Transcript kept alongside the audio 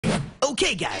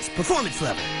Okay, guys, performance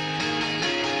level.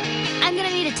 I'm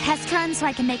gonna need a test run so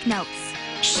I can make notes.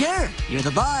 Sure, you're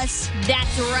the boss.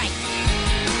 That's right.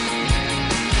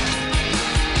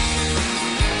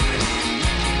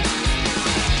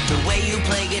 The way you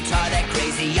play guitar, that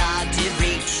crazy octave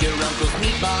reach. Your uncle's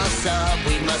meatball sub,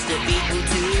 we must have eaten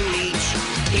two each.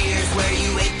 Here's where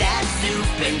you ate that soup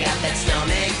and got that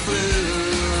stomach flu.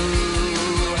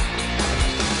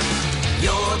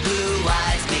 Your blue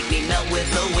eyes make me melt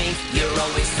with a wink. You're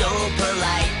always so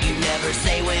polite, you never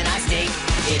say when I stink.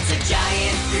 It's a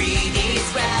giant 3D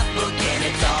scrapbook and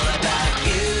it's all about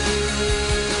you.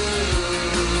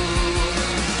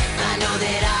 I know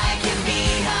that I can be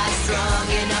high-strung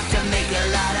enough to make a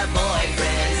lot of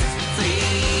boyfriends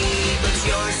flee, but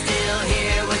you're still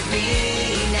here with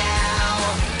me now.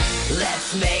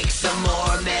 Let's make some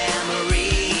more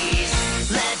memories.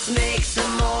 Let's make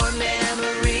some more memories.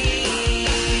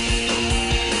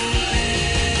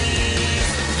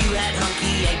 You had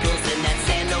hunky ankles in that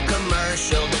sandal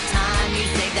commercial. The time you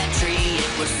saved that tree,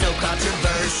 it was so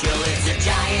controversial. It's a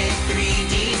giant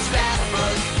 3D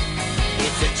scrapbook.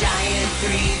 It's a giant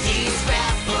 3D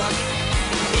scrapbook.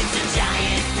 It's a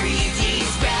giant 3D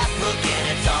scrapbook, and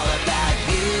it's all about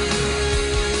you.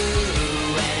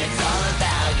 And it's all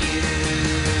about you.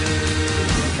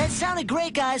 That sounded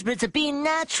great, guys, but it's a B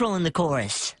natural in the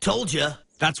chorus. Told ya.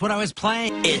 That's what I was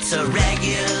playing. It's a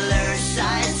regular